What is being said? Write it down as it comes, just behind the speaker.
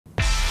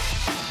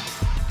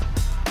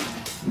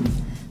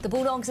The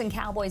Bulldogs and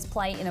Cowboys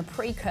play in a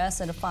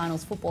precursor to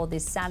finals football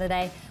this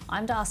Saturday.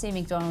 I'm Darcie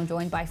McDonald,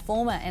 joined by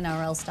former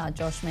NRL star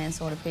Josh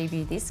Mansour to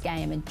preview this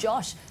game. And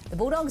Josh, the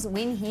Bulldogs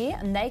win here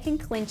and they can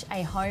clinch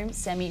a home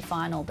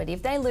semi-final. But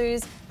if they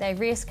lose, they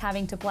risk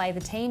having to play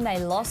the team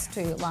they lost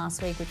to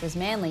last week, which was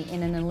Manly,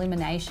 in an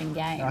elimination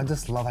game. I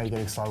just love how you get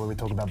excited when we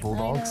talk about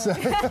Bulldogs. You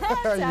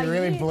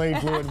really bleed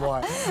blue and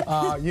white.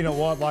 You know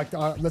what?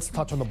 Let's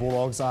touch on the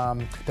Bulldogs.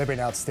 They've been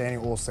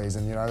outstanding all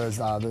season. You know, there's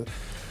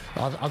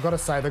I've got to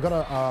say, they've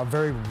got a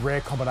very rare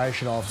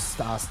combination of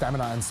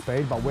stamina and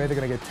speed, but where they're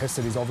going to get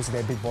tested is obviously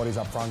their big bodies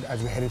up front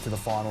as we head into the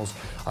finals.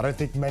 I don't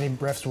think many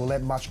refs will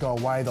let much go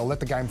away. They'll let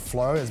the game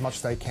flow as much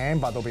as they can,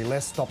 but there'll be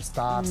less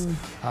stop-starts.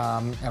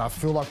 And I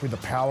feel like with the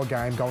power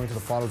game going into the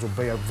finals will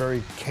be a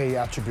very key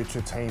attribute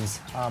to teams.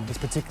 It's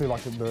particularly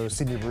like the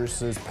Sydney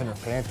Roosters,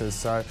 Penrith Panthers.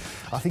 So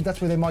I think that's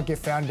where they might get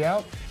found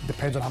out. It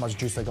depends on how much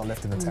juice they got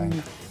left in the tank.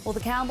 Well, the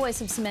Cowboys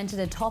have cemented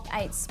a top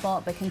 8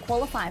 spot, but can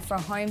qualify for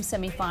a home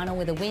semi-final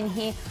with a win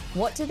here.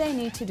 What do they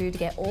need to do to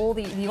get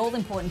the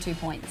all-important 2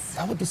 points?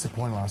 They were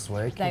disappointing last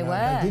week. They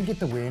were. They did get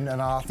the win,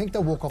 and I think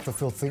they'll walk off the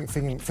field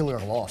feeling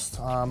lost.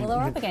 Well, they're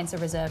up against a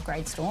reserve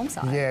grade Storm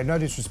side. Yeah, no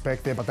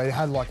disrespect there, but they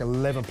had like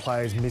 11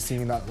 players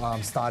missing in that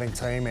starting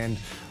team, and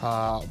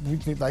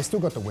they still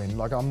got the win.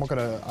 Like, I'm not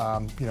going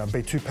to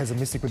be too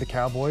pessimistic with the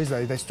Cowboys.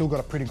 They still got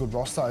a pretty good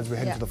roster as we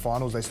head into the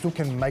finals. They still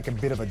can make a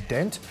bit of a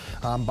dent,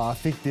 but I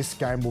think this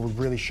game will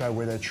really show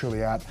where they're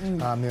truly at.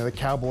 The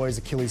Cowboys'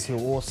 Achilles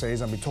heel all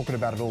season, I've been talking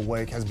about it all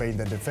week, has been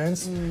their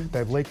defence.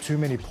 They've leaked too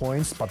many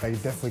points, but they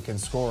definitely can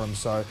score them,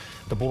 so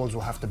the Bulldogs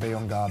will have to be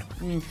on guard.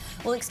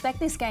 We'll expect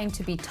this game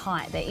to be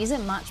tight. There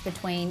isn't much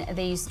between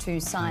these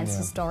two sides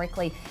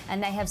historically,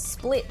 and they have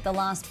split the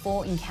last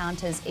 4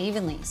 encounters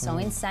evenly. So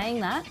in saying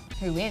that,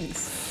 who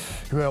wins?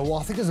 Well,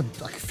 I think there's a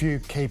few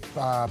key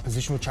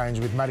positional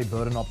changes with Matty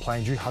Burton not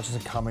playing, Drew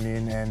Hutchinson coming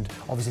in, and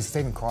obviously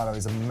Stephen Crichton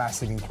is a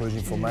massive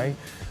inclusion for me.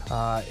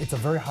 It's a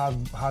very hard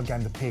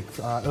game to pick.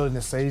 Early in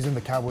the season,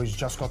 the Cowboys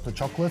just got the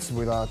chocolates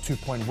with a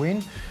 2-point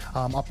win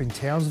up in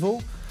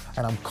Townsville,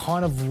 and I'm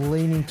kind of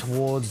leaning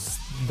towards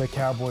the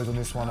Cowboys on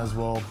this one as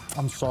well.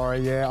 I'm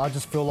sorry, I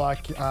just feel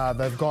like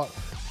they've got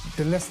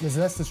there's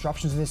less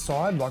disruptions in this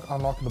side,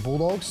 unlike the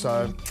Bulldogs.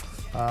 So.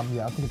 I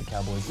think the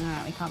Cowboys. All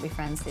right, we can't be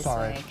friends this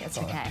week. It's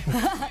okay.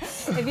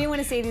 If you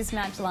want to see this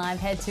match live,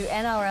 head to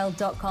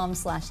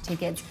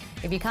nrl.com/tickets.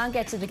 If you can't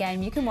get to the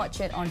game, you can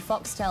watch it on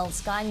Foxtel,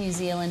 Sky New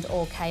Zealand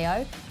or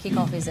KO.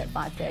 Kickoff is at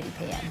 5:30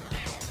 p.m.